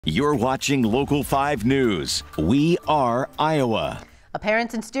You're watching Local 5 News. We are Iowa.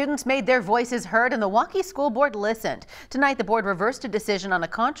 Parents and students made their voices heard and the Waukee School Board listened. Tonight, the board reversed a decision on a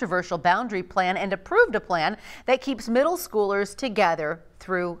controversial boundary plan and approved a plan that keeps middle schoolers together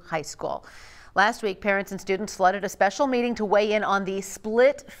through high school. Last week, parents and students flooded a special meeting to weigh in on the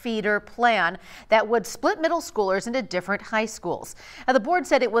split feeder plan that would split middle schoolers into different high schools. Now, the board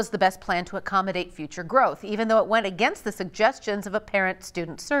said it was the best plan to accommodate future growth, even though it went against the suggestions of a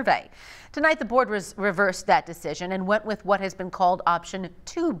parent-student survey. Tonight, the board reversed that decision and went with what has been called option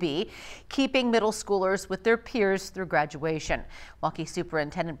 2B, keeping middle schoolers with their peers through graduation. Waukee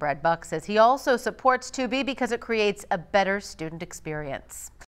Superintendent Brad Buck says he also supports 2B because it creates a better student experience.